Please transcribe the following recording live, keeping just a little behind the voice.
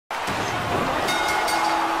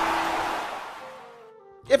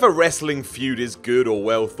If a wrestling feud is good or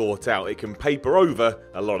well thought out, it can paper over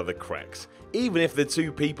a lot of the cracks. Even if the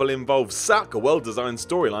two people involved suck, a well-designed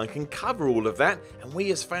storyline can cover all of that, and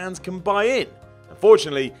we as fans can buy in.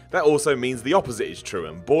 Unfortunately, that also means the opposite is true,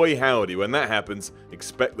 and boy howdy, when that happens,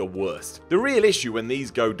 expect the worst. The real issue when these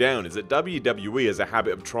go down is that WWE has a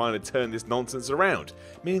habit of trying to turn this nonsense around,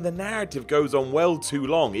 meaning the narrative goes on well too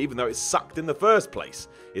long even though it sucked in the first place.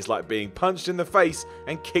 It's like being punched in the face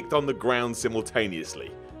and kicked on the ground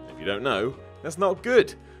simultaneously. If you don't know, that's not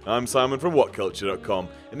good. I'm Simon from WhatCulture.com,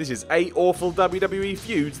 and this is 8 awful WWE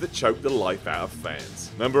feuds that choke the life out of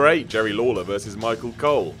fans. Number 8, Jerry Lawler vs Michael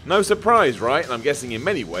Cole. No surprise, right? And I'm guessing in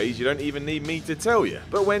many ways you don't even need me to tell you.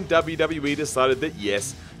 But when WWE decided that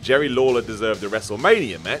yes, Jerry Lawler deserved a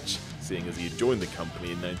WrestleMania match, seeing as he had joined the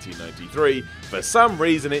company in 1993, for some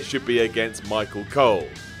reason it should be against Michael Cole,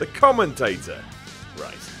 the commentator.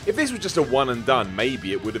 Right. If this was just a one and done,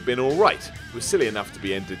 maybe it would have been alright. It was silly enough to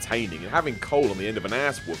be entertaining, and having Cole on the end of an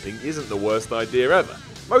ass whooping isn't the worst idea ever.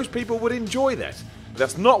 Most people would enjoy that. But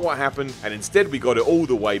that's not what happened, and instead we got it all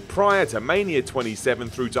the way prior to Mania 27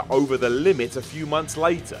 through to Over the Limit a few months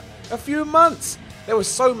later. A few months! There were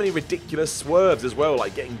so many ridiculous swerves as well,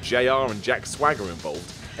 like getting JR and Jack Swagger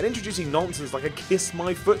involved, and introducing nonsense like a kiss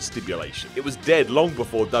my foot stipulation. It was dead long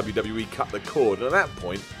before WWE cut the cord, and at that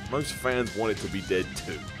point, most fans wanted to be dead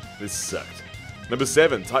too. This sucked. Number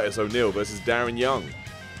 7, Titus O'Neil vs Darren Young.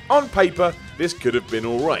 On paper, this could have been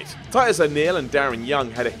alright. Titus O'Neil and Darren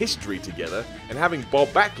Young had a history together, and having Bob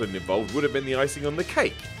Backlund involved would have been the icing on the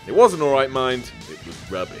cake. It wasn't alright, mind, it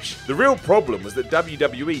was rubbish. The real problem was that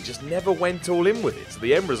WWE just never went all in with it, so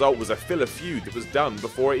the end result was a filler feud that was done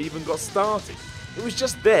before it even got started. It was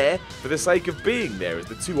just there for the sake of being there as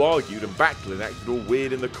the two argued and Backlund acted all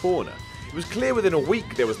weird in the corner. It was clear within a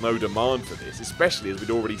week there was no demand for this, especially as we'd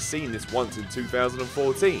already seen this once in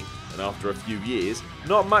 2014, and after a few years,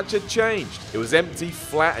 not much had changed. It was empty,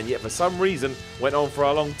 flat, and yet for some reason went on for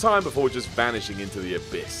a long time before just vanishing into the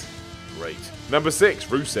abyss. Great. Number 6,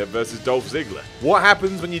 Rusev vs Dolph Ziggler. What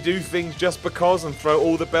happens when you do things just because and throw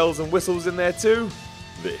all the bells and whistles in there too?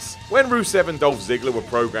 This. When Rusev and Dolph Ziggler were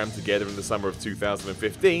programmed together in the summer of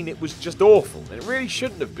 2015, it was just awful, and it really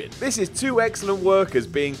shouldn't have been. This is two excellent workers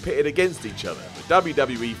being pitted against each other, but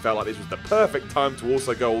WWE felt like this was the perfect time to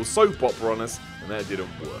also go all soap opera on us, and that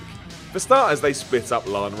didn't work. For starters, they split up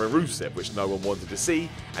Lana and Rusev, which no one wanted to see,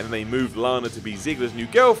 and then they moved Lana to be Ziggler's new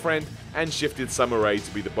girlfriend, and shifted Summer Rae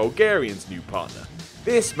to be the Bulgarian's new partner.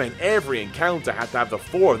 This meant every encounter had to have the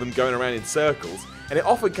four of them going around in circles, and it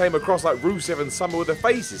often came across like Rusev and Summer were the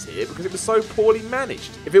faces here because it was so poorly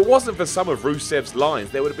managed. If it wasn't for some of Rusev's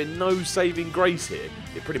lines, there would have been no saving grace here.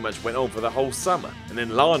 It pretty much went on for the whole summer. And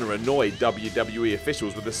then Lana annoyed WWE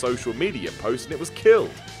officials with a social media post and it was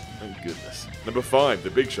killed. Thank goodness. Number 5, The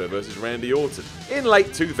Big Show vs Randy Orton. In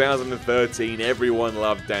late 2013, everyone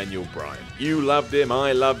loved Daniel Bryan. You loved him,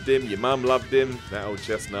 I loved him, your mum loved him, that old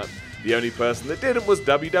chestnut. The only person that didn't was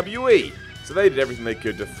WWE. So they did everything they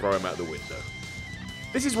could to throw him out the window.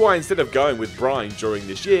 This is why instead of going with Bryan during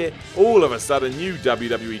this year, all of a sudden new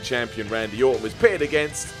WWE Champion Randy Orton was pitted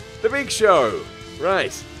against The Big Show.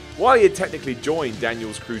 Right. While he had technically joined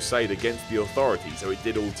Daniel's crusade against the Authority, so it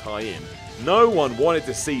did all tie in, no one wanted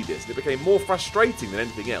to see this, and it became more frustrating than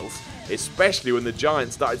anything else, especially when the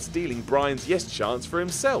Giant started stealing Bryan's yes chants for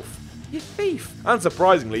himself. You thief!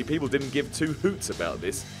 Unsurprisingly, people didn't give two hoots about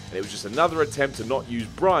this, and it was just another attempt to not use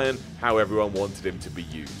Bryan how everyone wanted him to be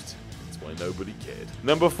used. Why nobody cared.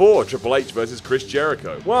 Number 4, Triple H vs Chris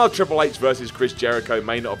Jericho. While Triple H vs Chris Jericho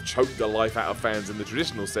may not have choked the life out of fans in the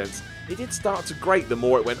traditional sense, it did start to grate the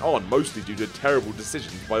more it went on, mostly due to terrible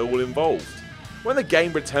decisions by all involved. When the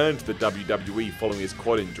game returned to the WWE following his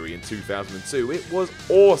quad injury in 2002, it was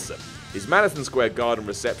awesome. His Madison Square Garden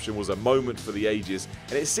reception was a moment for the ages,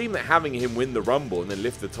 and it seemed that having him win the Rumble and then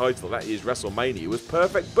lift the title at that year's WrestleMania was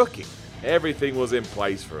perfect booking. Everything was in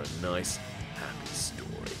place for a nice, happy story.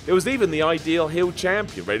 It was even the ideal heel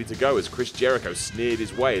champion ready to go as Chris Jericho sneered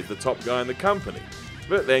his way as the top guy in the company.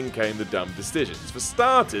 But then came the dumb decisions. For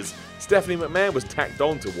starters, Stephanie McMahon was tacked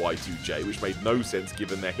on to Y2J, which made no sense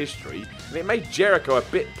given their history, and it made Jericho a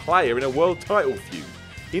bit player in a world title feud.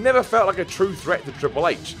 He never felt like a true threat to Triple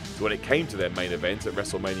H, so when it came to their main event at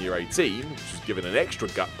WrestleMania 18, which was given an extra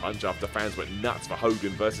gut punch after fans went nuts for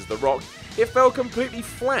Hogan versus The Rock, it fell completely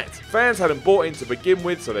flat. Fans hadn't bought in to begin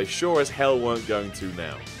with, so they sure as hell weren't going to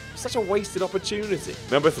now. Such a wasted opportunity.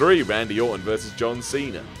 Number 3, Randy Orton vs John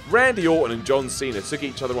Cena. Randy Orton and John Cena took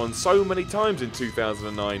each other on so many times in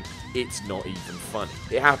 2009, it's not even funny.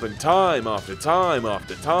 It happened time after time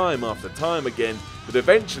after time after time again, but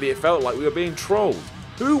eventually it felt like we were being trolled.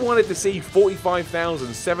 Who wanted to see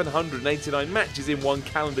 45,789 matches in one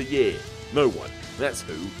calendar year? No one. That's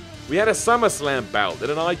who. We had a SummerSlam bout,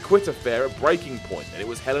 then an I Quit affair at Breaking Point, and it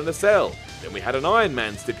was Hell in a Cell. Then we had an Iron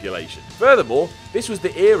Man stipulation. Furthermore, this was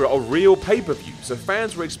the era of real pay-per-view, so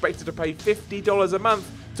fans were expected to pay $50 a month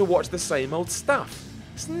to watch the same old stuff.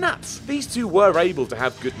 It's nuts. These two were able to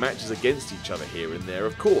have good matches against each other here and there,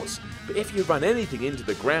 of course, but if you run anything into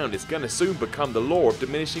the ground, it's going to soon become the law of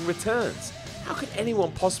diminishing returns. How could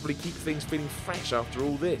anyone possibly keep things feeling fresh after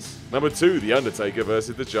all this? Number 2, The Undertaker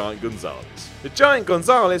versus the Giant Gonzalez. The Giant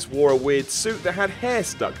Gonzalez wore a weird suit that had hair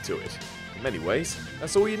stuck to it. In many ways,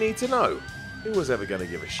 that's all you need to know. Who was ever going to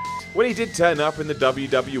give a shit? When he did turn up in the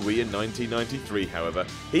WWE in 1993, however,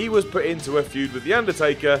 he was put into a feud with The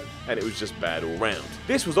Undertaker, and it was just bad all round.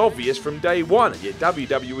 This was obvious from day one, yet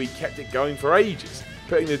WWE kept it going for ages,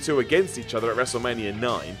 putting the two against each other at WrestleMania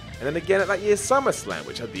 9, and then again at that year's SummerSlam,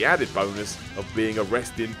 which had the added bonus of being a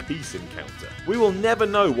rest in peace encounter. We will never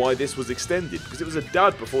know why this was extended, because it was a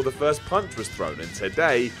dud before the first punch was thrown, and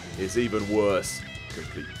today it's even worse.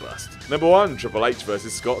 Complete bust. Number 1, Triple H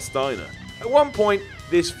versus Scott Steiner. At one point,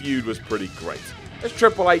 this feud was pretty great. As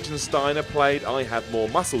Triple H and Steiner played I Have More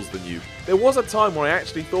Muscles Than You, there was a time where I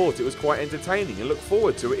actually thought it was quite entertaining and looked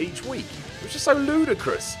forward to it each week. It was just so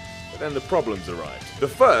ludicrous. But then the problems arrived. The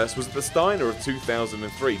first was that the Steiner of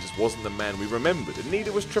 2003 just wasn't the man we remembered, and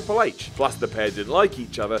neither was Triple H. Plus the pair didn't like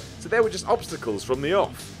each other, so there were just obstacles from the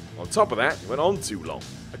off. On top of that, it went on too long.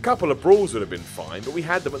 A couple of brawls would have been fine, but we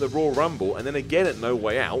had them at the Royal Rumble and then again at No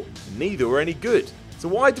Way Out, and neither were any good. So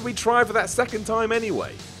why did we try for that second time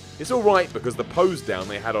anyway? It's alright because the pose down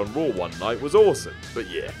they had on Raw one night was awesome, but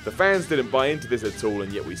yeah, the fans didn't buy into this at all,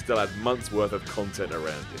 and yet we still had months worth of content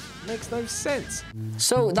around it. Makes no sense.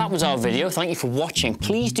 So that was our video. Thank you for watching.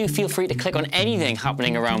 Please do feel free to click on anything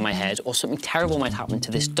happening around my head, or something terrible might happen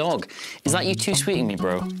to this dog. Is that you too sweeting me,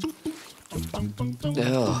 bro?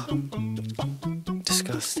 Ugh.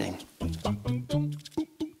 Disgusting.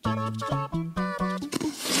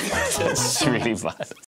 It's really bad.